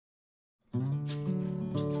Welcome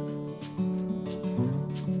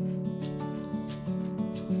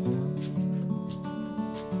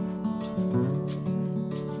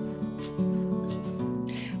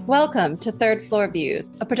to Third Floor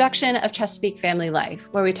Views, a production of Chesapeake Family Life,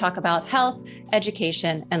 where we talk about health,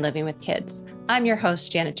 education, and living with kids. I'm your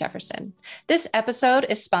host, Janet Jefferson. This episode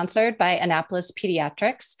is sponsored by Annapolis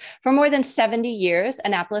Pediatrics. For more than 70 years,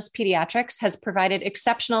 Annapolis Pediatrics has provided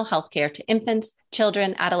exceptional healthcare to infants,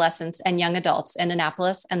 children, adolescents, and young adults in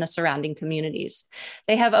Annapolis and the surrounding communities.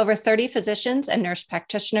 They have over 30 physicians and nurse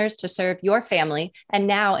practitioners to serve your family, and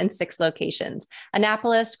now in 6 locations: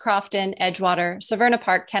 Annapolis, Crofton, Edgewater, Severna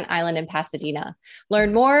Park, Kent Island, and Pasadena.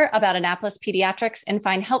 Learn more about Annapolis Pediatrics and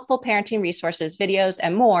find helpful parenting resources, videos,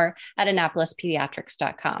 and more at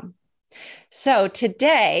AnnapolisPediatrics.com. So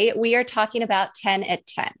today we are talking about 10 at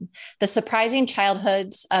 10, the surprising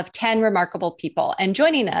childhoods of 10 remarkable people. And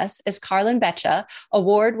joining us is Carlin Beccia,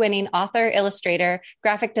 award-winning author, illustrator,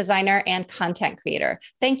 graphic designer, and content creator.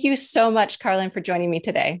 Thank you so much, Carlin, for joining me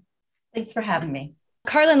today. Thanks for having me.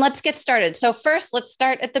 Carlin, let's get started. So first, let's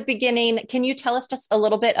start at the beginning. Can you tell us just a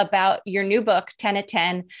little bit about your new book, 10 at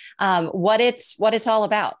 10, what it's all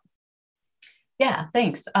about? Yeah,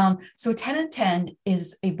 thanks. So 10 at 10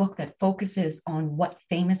 is a book that focuses on what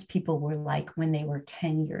famous people were like when they were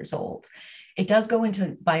 10 years old. It does go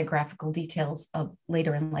into biographical details of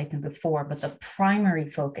later in life and before, but the primary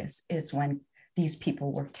focus is when these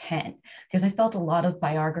people were 10, because I felt a lot of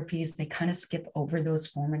biographies, they kind of skip over those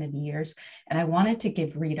formative years. And I wanted to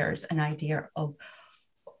give readers an idea of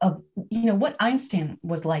what Einstein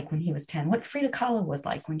was like when he was 10, what Frida Kahlo was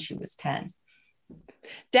like when she was 10.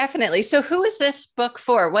 Definitely. So who is this book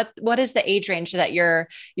for? What is the age range that you're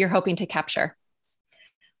hoping to capture?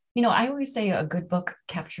 I always say a good book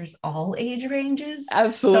captures all age ranges.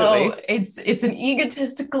 Absolutely. So it's an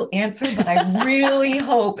egotistical answer, but I really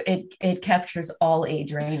hope it captures all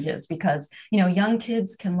age ranges because, young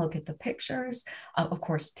kids can look at the pictures. Of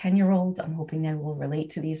course, 10-year-olds, I'm hoping they will relate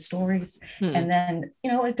to these stories. And then,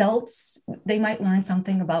 adults, they might learn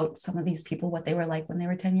something about some of these people, what they were like when they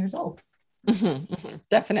were 10 years old.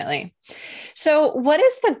 Definitely. So what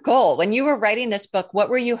is the goal? When you were writing this book, what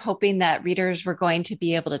were you hoping that readers were going to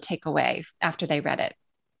be able to take away after they read it?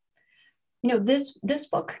 This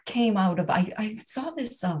book came out of, I saw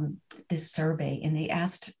this survey, and they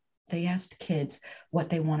asked kids what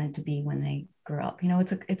they wanted to be when they grew up.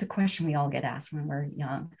 It's a question we all get asked when we're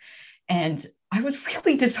young. And I was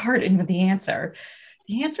really disheartened with the answer.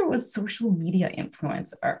 The answer was social media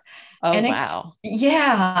influencer. Oh, and wow.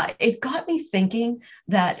 It got me thinking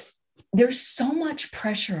that there's so much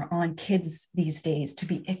pressure on kids these days to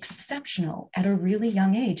be exceptional at a really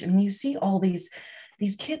young age. And you see all these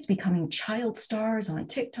kids becoming child stars on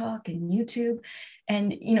TikTok and YouTube.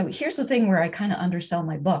 And, here's the thing where I kind of undersell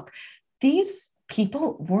my book. These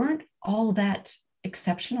people weren't all that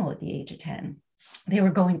exceptional at the age of 10. They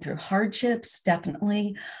were going through hardships,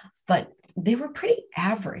 definitely, but they were pretty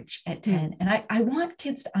average at 10. And I want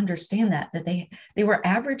kids to understand that they were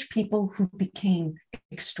average people who became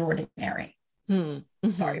extraordinary.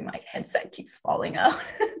 Sorry, my headset keeps falling out.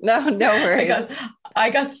 No worries. I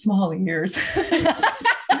got small ears.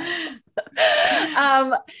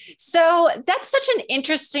 So that's such an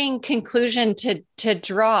interesting conclusion to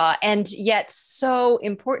draw, and yet so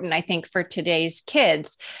important, I think, for today's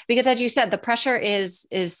kids, because as you said, the pressure is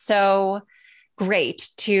so great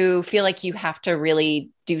to feel like you have to really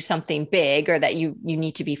do something big, or that you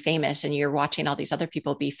need to be famous, and you're watching all these other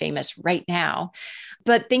people be famous right now.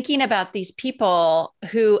 But thinking about these people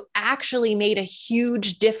who actually made a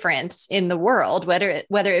huge difference in the world, whether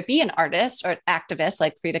it be an artist or activist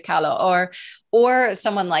like Frida Kahlo, or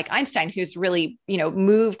someone like Einstein, who's really,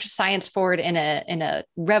 moved science forward in a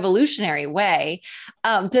revolutionary way,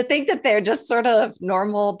 to think that they're just sort of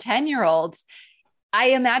normal 10-year-olds,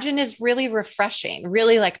 I imagine is really refreshing,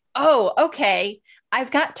 really like, oh, okay, I've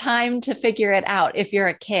got time to figure it out. If you're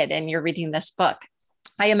a kid and you're reading this book,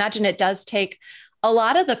 I imagine it does take a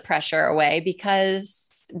lot of the pressure away,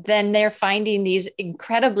 because then they're finding these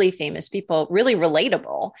incredibly famous people really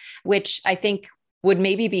relatable, which I think would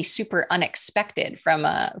maybe be super unexpected from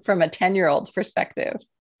a 10-year-old's perspective.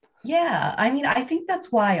 Yeah. I mean, I think that's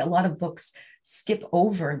why a lot of books skip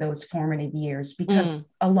over those formative years, because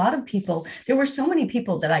a lot of people, there were so many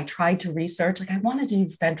people that I tried to research. Like I wanted to do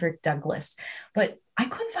Frederick Douglass, but I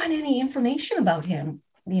couldn't find any information about him,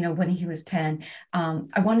 when he was 10.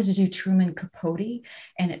 I wanted to do Truman Capote,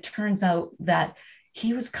 and it turns out that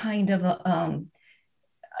he was kind of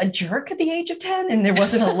a jerk at the age of 10 and there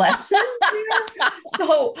wasn't a lesson there.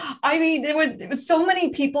 So, I mean, there was so many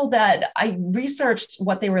people that I researched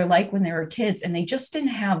what they were like when they were kids, and they just didn't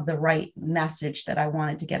have the right message that I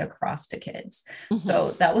wanted to get across to kids. Mm-hmm.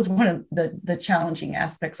 So that was one of the challenging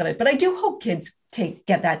aspects of it. But I do hope kids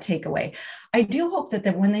get that takeaway. I do hope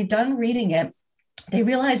that when they're done reading it, they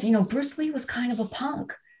realize, Bruce Lee was kind of a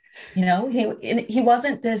punk. He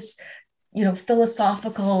wasn't this,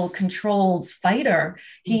 philosophical, controlled fighter.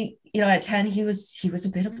 He, at 10, he was a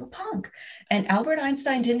bit of a punk. And Albert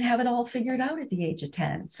Einstein didn't have it all figured out at the age of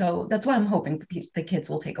 10. So that's what I'm hoping the kids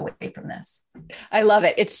will take away from this. I love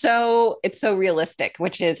it. It's so realistic,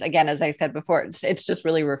 which is, again, as I said before, it's just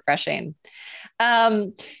really refreshing.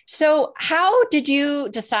 So how did you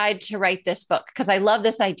decide to write this book? Because I love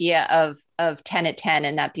this idea of 10 at 10,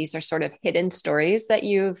 and that these are sort of hidden stories that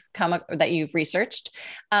you've researched.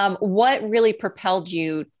 What really propelled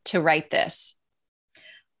you to write this?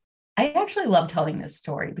 I actually love telling this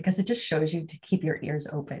story because it just shows you to keep your ears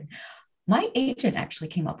open. My agent actually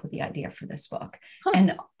came up with the idea for this book. Huh.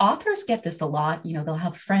 And authors get this a lot. They'll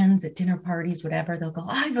have friends at dinner parties, whatever. They'll go,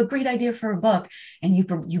 I have a great idea for a book. And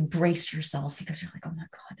you brace yourself because you're like, oh my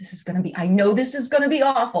God, I know this is going to be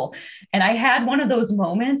awful. And I had one of those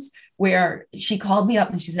moments where she called me up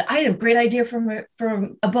and she said, I have a great idea for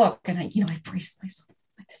a book. And I braced myself.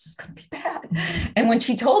 This is going to be bad. And when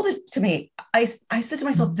she told it to me, I said to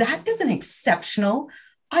myself, that is an exceptional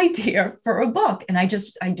idea for a book. And I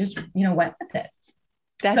just went with it.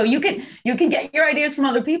 So you can get your ideas from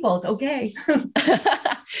other people. It's okay.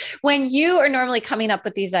 When you are normally coming up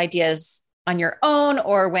with these ideas on your own,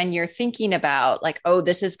 or when you're thinking about like, oh,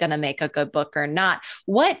 this is going to make a good book or not,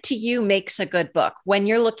 what to you makes a good book? When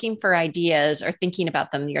you're looking for ideas or thinking about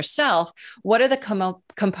them yourself, what are the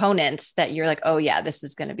components that you're like, oh yeah, this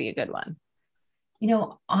is going to be a good one?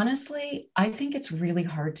 Honestly, I think it's really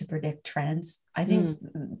hard to predict trends. I think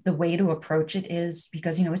the way to approach it is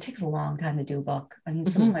because, it takes a long time to do a book. I mean,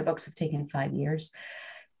 some of my books have taken 5 years.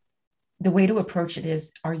 The way to approach it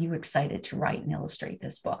is, are you excited to write and illustrate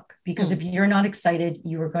this book? Because if you're not excited,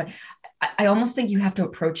 I almost think you have to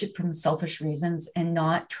approach it from selfish reasons and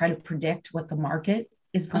not try to predict what the market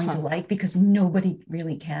is going to like, because nobody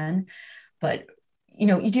really can. But, do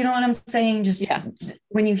you know what I'm saying? Just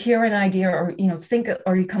when you hear an idea or, think,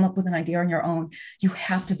 or you come up with an idea on your own, you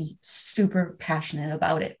have to be super passionate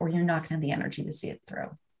about it, or you're not going to have the energy to see it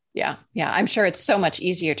through. Yeah. I'm sure it's so much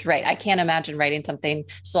easier to write. I can't imagine writing something,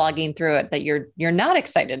 slogging through it that you're not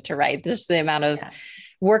excited to write. This is the amount of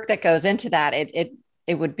work that goes into that.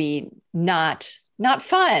 It would be not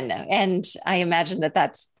fun. And I imagine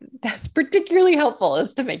that's particularly helpful,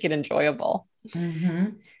 is to make it enjoyable.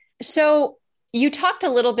 Mm-hmm. So you talked a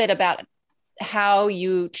little bit about how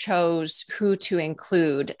you chose who to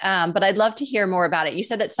include, but I'd love to hear more about it. You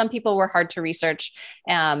said that some people were hard to research,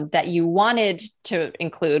 that you wanted to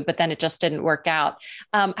include, but then it just didn't work out.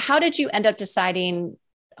 How did you end up deciding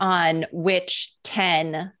on which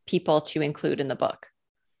 10 people to include in the book?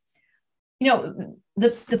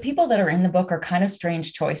 The people that are in the book are kind of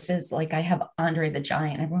strange choices. Like, I have Andre the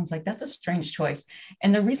Giant. Everyone's like, that's a strange choice.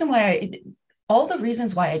 And all the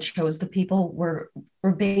reasons why I chose the people were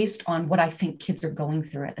based on what I think kids are going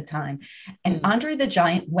through at the time. And Andre the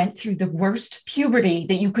Giant went through the worst puberty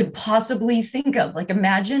that you could possibly think of. Like,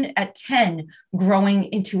 imagine at 10 growing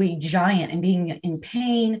into a giant and being in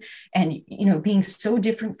pain and, being so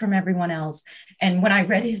different from everyone else. And when I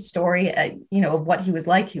read his story, of what he was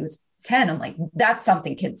like, he was 10, I'm like, that's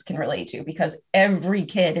something kids can relate to, because every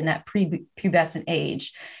kid in that prepubescent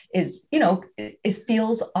age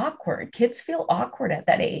feels awkward. Kids feel awkward at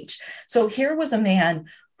that age. So here was a man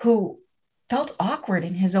who felt awkward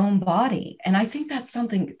in his own body. And I think that's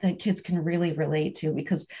something that kids can really relate to,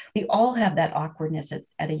 because we all have that awkwardness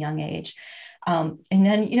at a young age. And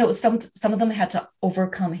then, some of them had to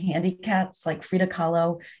overcome handicaps, like Frida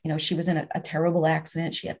Kahlo. She was in a terrible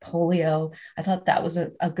accident. She had polio. I thought that was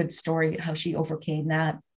a good story, how she overcame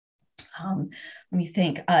that. Let me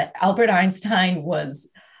think. Albert Einstein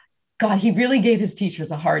he really gave his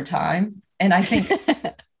teachers a hard time. And I think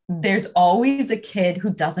there's always a kid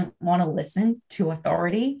who doesn't want to listen to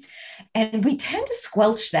authority. And we tend to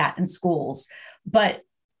squelch that in schools. But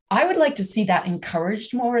I would like to see that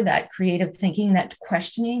encouraged more, that creative thinking, that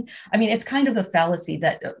questioning. I mean, it's kind of a fallacy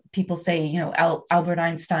that people say, Albert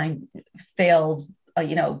Einstein failed,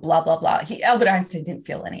 blah, blah, blah. Albert Einstein didn't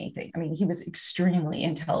fail anything. I mean, he was extremely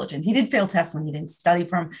intelligent. He did fail tests when he didn't study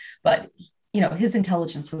for them, but, his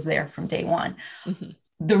intelligence was there from day one. Mm-hmm.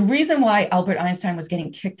 The reason why Albert Einstein was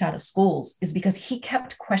getting kicked out of schools is because he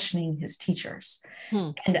kept questioning his teachers.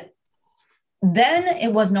 And then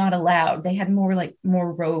it was not allowed. They had more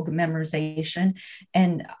rogue memorization.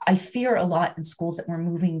 And I fear a lot in schools that we're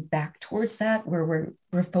moving back towards that, where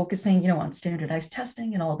we're focusing, on standardized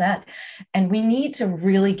testing and all that. And we need to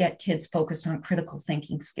really get kids focused on critical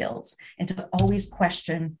thinking skills and to always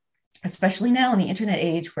question, especially now in the internet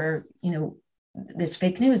age where, there's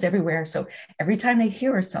fake news everywhere. So every time they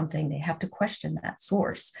hear something, they have to question that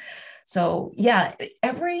source. So yeah,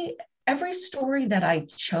 every story that I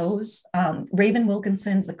chose, Raven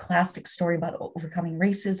Wilkinson's a classic story about overcoming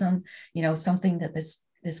racism, something that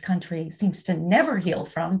this country seems to never heal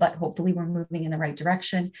from, but hopefully we're moving in the right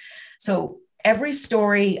direction. So every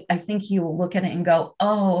story, I think you will look at it and go,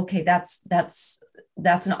 oh, okay, that's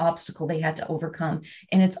an obstacle they had to overcome.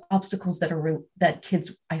 And it's obstacles that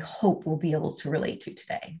kids, I hope, will be able to relate to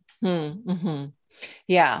today. Mm-hmm.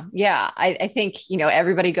 Yeah. I think,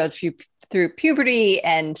 everybody goes through puberty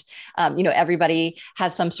and, everybody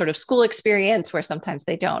has some sort of school experience where sometimes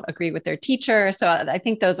they don't agree with their teacher. So I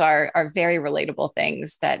think those are very relatable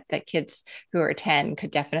things that kids who are 10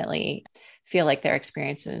 could definitely feel like their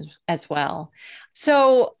experiences as well.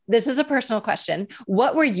 So this is a personal question.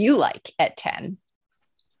 What were you like at 10?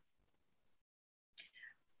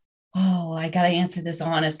 Oh, I got to answer this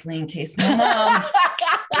honestly in case my mom's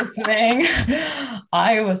listening.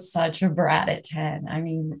 I was such a brat at 10. I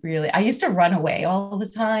mean, really, I used to run away all the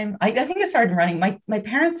time. I think I started running. My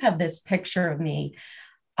parents have this picture of me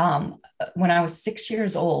when I was 6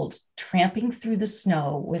 years old, tramping through the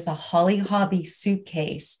snow with a Holly Hobby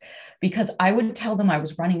suitcase, because I would tell them I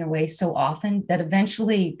was running away so often that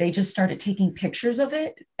eventually they just started taking pictures of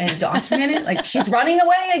it and document it. Like, she's running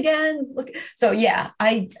away again. Look. So yeah,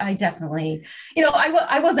 I definitely,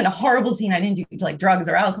 I wasn't a horrible teen. I didn't do like drugs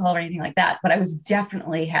or alcohol or anything like that, but I was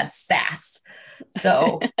definitely had sass.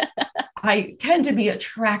 So I tend to be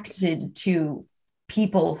attracted to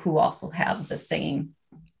people who also have the same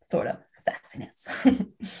sort of sassiness.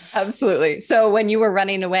 Absolutely. So when you were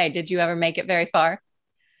running away, did you ever make it very far?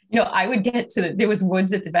 I would get there was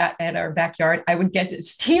woods at our backyard. I would get to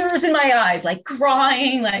tears in my eyes, like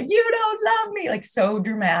crying, like, you don't love me, like so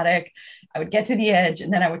dramatic. I would get to the edge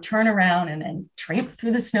and then I would turn around and then tramp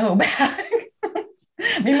through the snow back.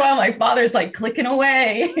 Meanwhile, my father's like clicking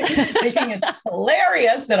away, thinking it's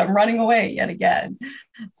hilarious that I'm running away yet again.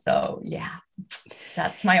 So yeah,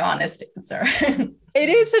 that's my honest answer. It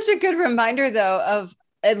is such a good reminder, though, of,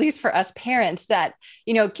 at least for us parents, that,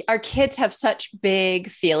 our kids have such big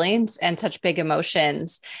feelings and such big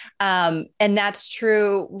emotions. And that's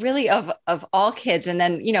true really of all kids. And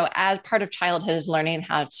then, as part of childhood is learning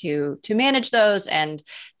how to manage those and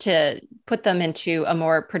to put them into a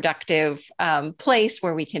more productive place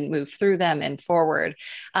where we can move through them and forward.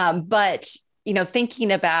 But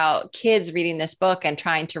thinking about kids reading this book and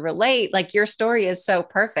trying to relate, like, your story is so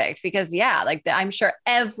perfect because I'm sure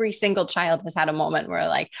every single child has had a moment where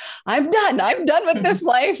like, I'm done with this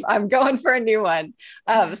life. I'm going for a new one.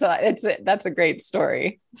 So that's a great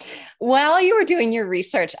story. While you were doing your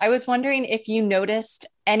research, I was wondering if you noticed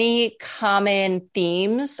any common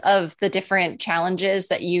themes of the different challenges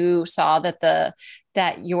that you saw that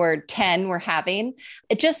your 10 were having.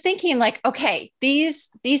 Just thinking like, okay, these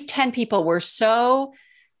 10 people were so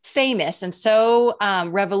famous and so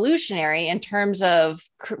revolutionary in terms of,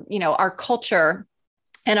 our culture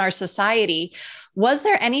and our society. Was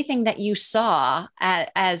there anything that you saw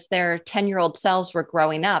as their 10-year-old selves were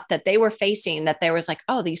growing up that they were facing, that there was like,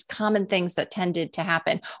 oh, these common things that tended to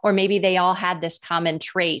happen, or maybe they all had this common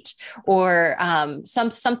trait, or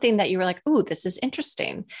something that you were like, oh, this is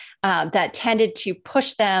interesting, that tended to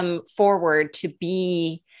push them forward to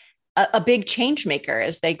be a big change maker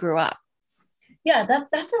as they grew up? Yeah,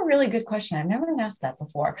 that's a really good question. I've never been asked that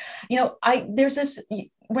before. There's this,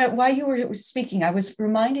 while you were speaking, I was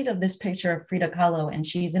reminded of this picture of Frida Kahlo, and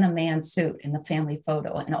she's in a man's suit in the family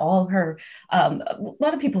photo, and all her, a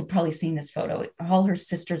lot of people have probably seen this photo. All her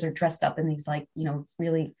sisters are dressed up in these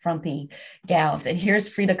really frumpy gowns. And here's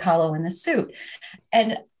Frida Kahlo in the suit.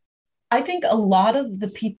 And I think a lot of the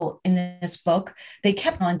people in this book, they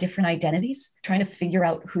kept on different identities, trying to figure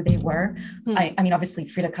out who they were. I mean, obviously,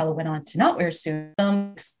 Frida Kahlo went on to not wear a suit.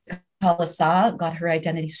 Kahlo got her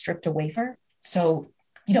identity stripped away from her. So,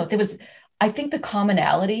 I think the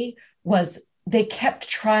commonality was they kept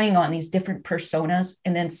trying on these different personas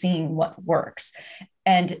and then seeing what works.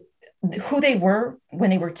 And who they were when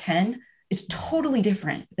they were 10 is totally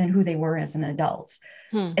different than who they were as an adult.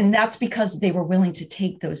 And that's because they were willing to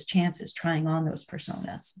take those chances, trying on those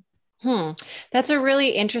personas. Hmm. That's a really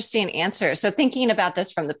interesting answer. So, thinking about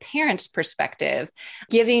this from the parent's perspective,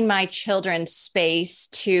 giving my children space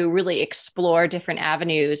to really explore different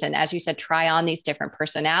avenues and, as you said, try on these different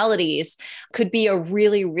personalities could be a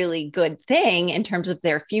really, really good thing in terms of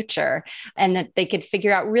their future, and that they could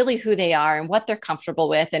figure out really who they are and what they're comfortable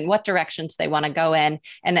with and what directions they want to go in.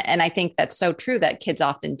 And I think that's so true that kids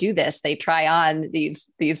often do this. They try on these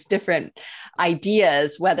different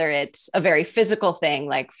ideas, whether it's a very physical thing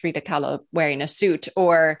like Frida Kahlo wearing a suit,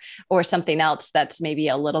 or something else that's maybe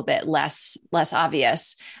a little bit less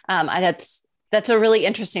obvious. That's a really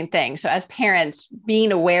interesting thing. So as parents,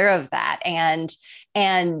 being aware of that and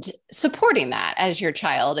supporting that as your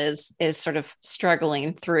child is sort of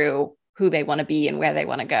struggling through who they want to be and where they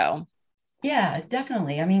want to go. Yeah,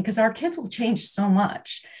 definitely. I mean, because our kids will change so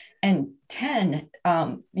much. And 10,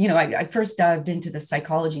 I first dived into the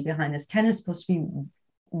psychology behind this. 10 is supposed to be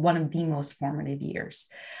one of the most formative years.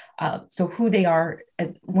 So who they are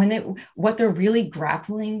what they're really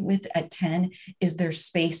grappling with at 10 is their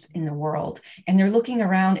space in the world. And they're looking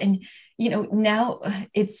around and, now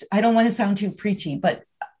I don't want to sound too preachy, but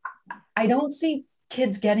I don't see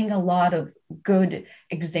kids getting a lot of good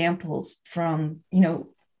examples from the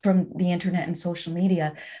internet and social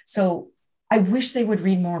media. So I wish they would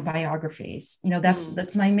read more biographies.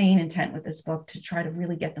 That's my main intent with this book, to try to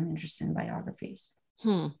really get them interested in biographies.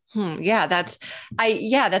 Yeah, that's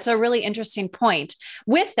a really interesting point.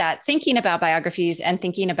 With that, thinking about biographies and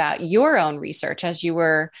thinking about your own research as you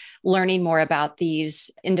were learning more about these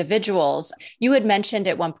individuals, you had mentioned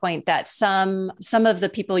at one point that some of the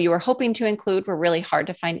people you were hoping to include were really hard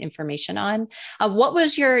to find information on. What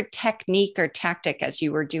was your technique or tactic as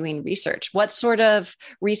you were doing research? What sort of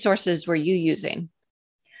resources were you using?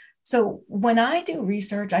 So when I do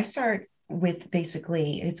research, I start with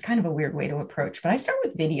basically, it's kind of a weird way to approach, but I start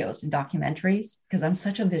with videos and documentaries because I'm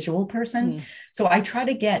such a visual person. So I try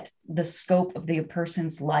to get the scope of the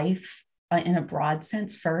person's life in a broad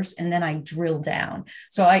sense first, and then I drill down.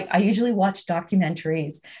 So I usually watch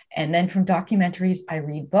documentaries, and then from documentaries, I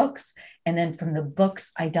read books. And then from the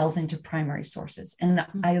books, I delve into primary sources. And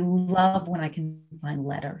I love when I can find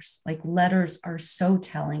letters. Like, letters are so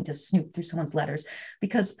telling, to snoop through someone's letters,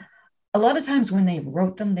 because a lot of times when they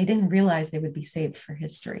wrote them, they didn't realize they would be saved for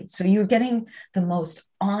history. So you're getting the most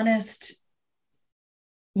honest,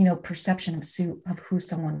 perception of who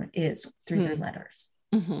someone is through their letters.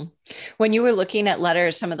 Mm-hmm. When you were looking at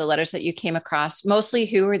letters, some of the letters that you came across, mostly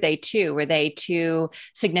who were they to? Were they to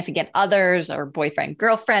significant others or boyfriend,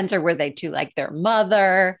 girlfriends, or were they to like their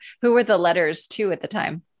mother? Who were the letters to at the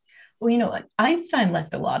time? Well, Einstein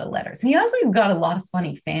left a lot of letters, and he also got a lot of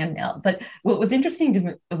funny fan mail. But what was interesting to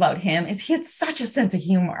me about him is he had such a sense of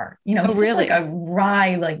humor. He's really? like a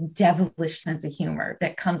wry, like devilish sense of humor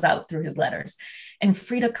that comes out through his letters. And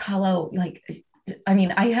Frida Kahlo,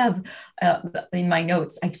 I have in my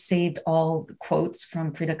notes, I've saved all the quotes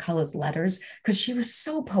from Frida Kahlo's letters because she was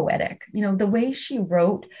so poetic. The way she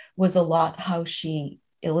wrote was a lot how she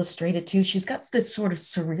illustrated too. She's got this sort of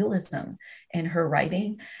surrealism in her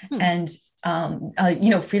writing. And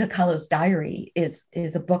Frida Kahlo's diary is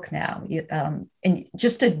a book now. And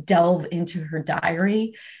just to delve into her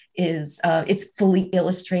diary it's fully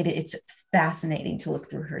illustrated. It's fascinating to look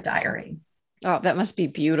through her diary. Oh, that must be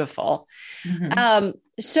beautiful.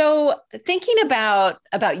 So thinking about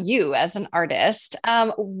you as an artist,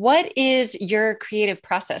 what is your creative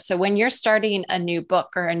process? So when you're starting a new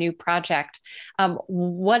book or a new project,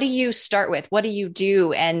 what do you start with? What do you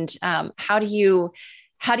do? And how do you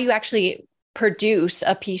actually produce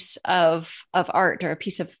a piece of art or a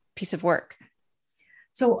piece of work?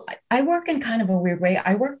 So I work in kind of a weird way.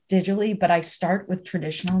 I work digitally, but I start with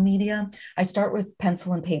traditional media. I start with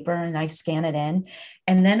pencil and paper and I scan it in.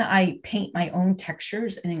 And then I paint my own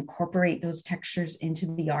textures and incorporate those textures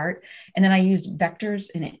into the art. And then I use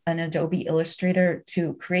vectors in an Adobe Illustrator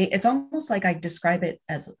to create. It's almost like I describe it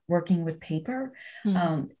as working with paper,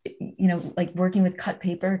 like working with cut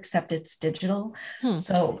paper, except it's digital.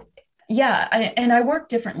 So yeah, and I work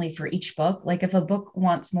differently for each book. Like if a book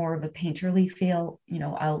wants more of a painterly feel,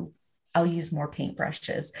 I'll use more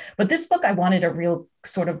paintbrushes. But this book, I wanted a real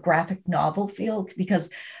sort of graphic novel feel because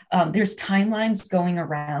there's timelines going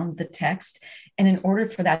around the text. And in order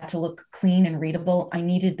for that to look clean and readable, I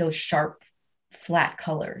needed those sharp, flat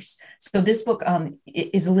colors. So this book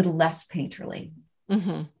is a little less painterly.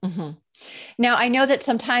 Now, I know that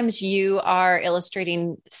sometimes you are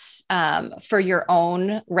illustrating for your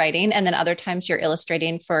own writing, and then other times you're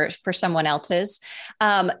illustrating for someone else's.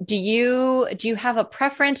 Do you have a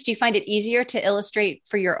preference? Do you find it easier to illustrate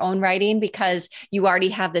for your own writing because you already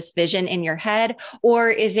have this vision in your head,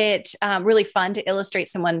 or is it really fun to illustrate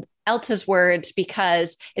someone else's words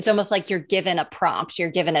because it's almost like you're given a prompt,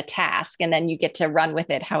 you're given a task, and then you get to run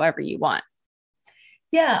with it however you want?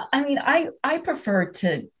 Yeah, I mean, I prefer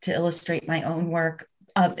to illustrate my own work.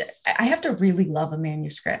 I have to really love a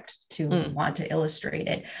manuscript to want to illustrate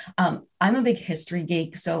it. I'm a big history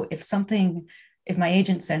geek, so if my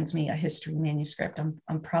agent sends me a history manuscript,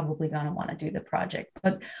 I'm probably going to want to do the project.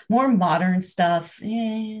 But more modern stuff,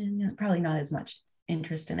 probably not as much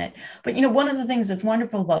interest in it. But one of the things that's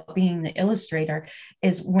wonderful about being the illustrator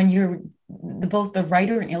is when you're both the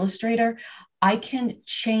writer and illustrator, I can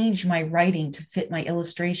change my writing to fit my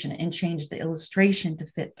illustration and change the illustration to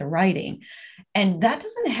fit the writing. And that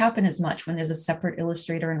doesn't happen as much when there's a separate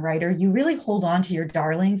illustrator and writer. You really hold on to your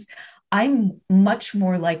darlings. I'm much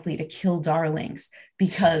more likely to kill darlings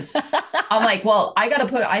because I'm like, well,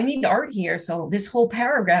 I need art here. So this whole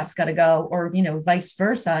paragraph's got to go, or, vice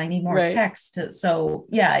versa. I need more text. So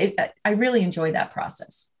yeah, I really enjoy that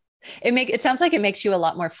process. It sounds like it makes you a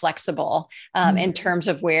lot more flexible in terms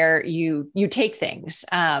of where you take things,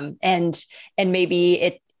 and maybe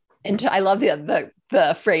it. And I love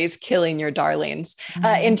the phrase "killing your darlings"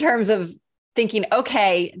 in terms of thinking,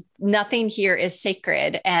 okay, nothing here is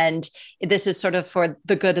sacred, and this is sort of for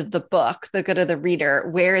the good of the book, the good of the reader.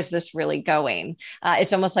 Where is this really going?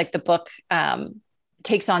 It's almost like the book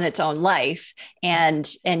takes on its own life, and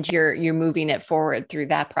you're moving it forward through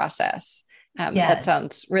that process. That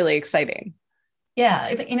sounds really exciting. Yeah.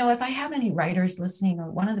 If I have any writers listening,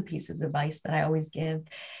 one of the pieces of advice that I always give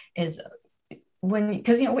is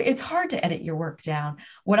because it's hard to edit your work down.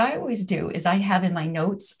 What I always do is I have in my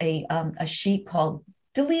notes a sheet called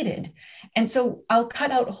deleted. And so I'll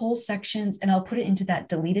cut out whole sections and I'll put it into that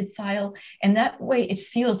deleted file. And that way it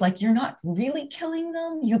feels like you're not really killing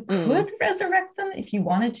them. You could resurrect them if you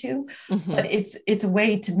wanted to, but it's a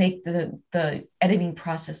way to make the editing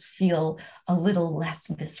process feel a little less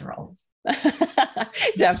visceral.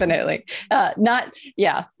 Definitely.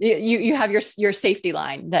 You have your safety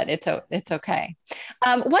line that it's okay.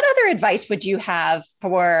 What other advice would you have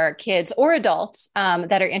for kids or adults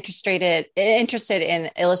that are interested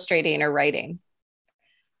in illustrating or writing?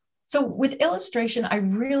 So with illustration, I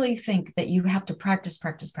really think that you have to practice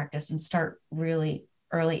and start really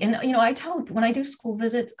early. And, when I do school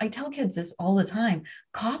visits, I tell kids this all the time: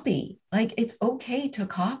 copy. Like, it's okay to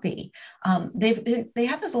copy. They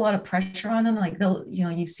have this a lot of pressure on them. Like,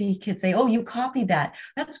 you see kids say, oh, you copied that.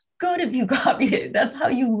 That's good if you copied it. That's how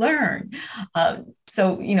you learn.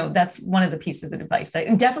 So that's one of the pieces of advice.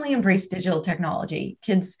 I definitely embrace digital technology.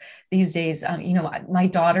 Kids these days, my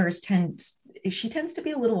daughters she tends to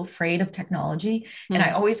be a little afraid of technology. And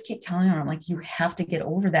I always keep telling her, I'm like, you have to get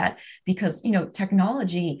over that because,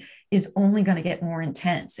 technology is only going to get more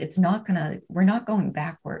intense. We're not going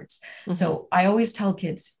backwards. So I always tell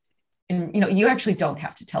kids, and, you actually don't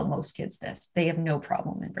have to tell most kids this. They have no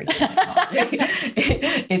problem embracing technology.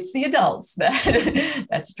 It's the adults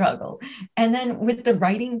that struggle. And then with the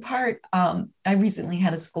writing part, I recently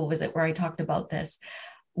had a school visit where I talked about this.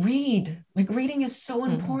 Reading is so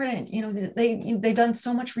important. They've done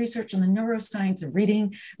so much research on the neuroscience of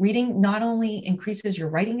reading. Reading not only increases your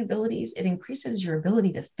writing abilities, it increases your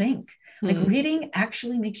ability to think. Like, reading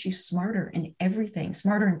actually makes you smarter in everything,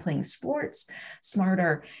 smarter in playing sports,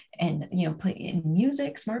 smarter and play in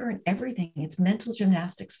music, smarter in everything. It's mental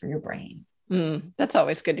gymnastics for your brain. That's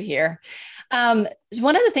always good to hear. One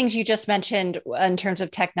of the things you just mentioned in terms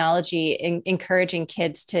of technology, encouraging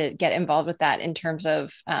kids to get involved with that in terms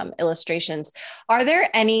of illustrations, are there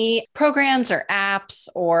any programs or apps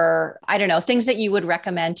or, I don't know, things that you would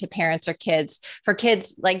recommend to parents or kids for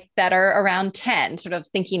kids like that are around 10, sort of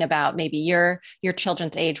thinking about maybe your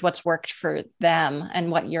children's age, what's worked for them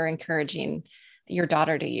and what you're encouraging your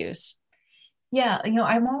daughter to use? Yeah,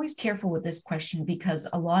 I'm always careful with this question because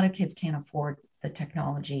a lot of kids can't afford the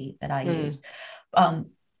technology that I use.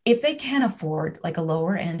 If they can afford like a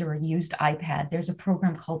lower end or a used iPad, there's a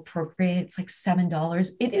program called Procreate. It's like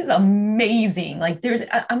 $7. It is amazing. Like,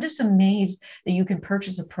 I'm just amazed that you can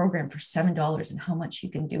purchase a program for $7 and how much you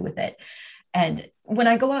can do with it. And when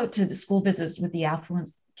I go out to the school visits with the affluent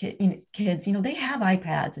kids, they have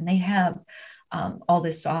iPads and they have all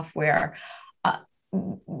this software.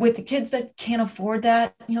 With the kids that can't afford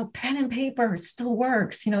that, pen and paper still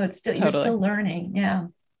works. It's still, totally. You're still learning. Yeah.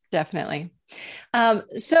 Definitely.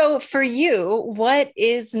 So for you, what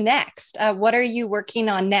is next? What are you working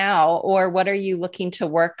on now, or what are you looking to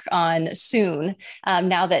work on soon?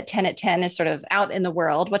 Now that 10 at 10 is sort of out in the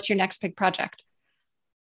world, what's your next big project?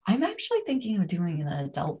 I'm actually thinking of doing an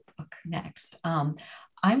adult book next.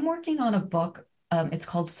 I'm working on a book. It's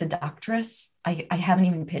called Seductress. I haven't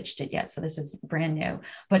even pitched it yet, so this is brand new.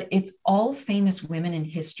 But it's all famous women in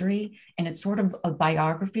history, and it's sort of a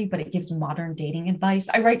biography, but it gives modern dating advice.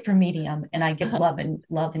 I write for Medium, and I give love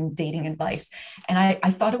and dating advice. And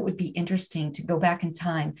I thought it would be interesting to go back in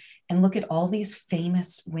time and look at all these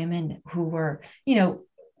famous women who were,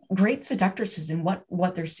 great seductresses and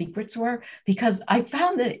what their secrets were, because I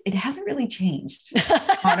found that it hasn't really changed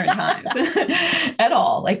modern times at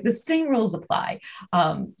all. Like the same rules apply.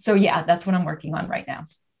 So yeah, that's what I'm working on right now.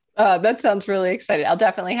 That sounds really exciting. I'll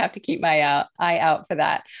definitely have to keep my eye out for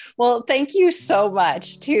that. Well, thank you so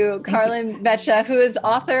much to Carlin Becha, who is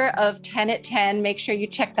author of 10 at 10. Make sure you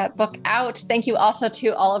check that book out. Thank you also to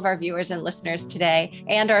all of our viewers and listeners today,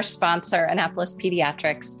 and our sponsor, Annapolis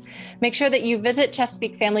Pediatrics. Make sure that you visit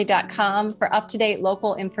ChesapeakeFamily.com for up-to-date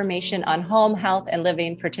local information on home, health, and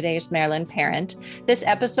living for today's Maryland parent. This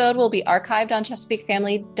episode will be archived on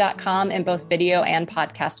ChesapeakeFamily.com in both video and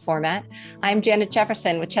podcast format. I'm Janet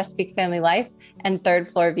Jefferson with Chesapeake Family Life and Third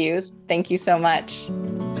Floor Views. Thank you so much.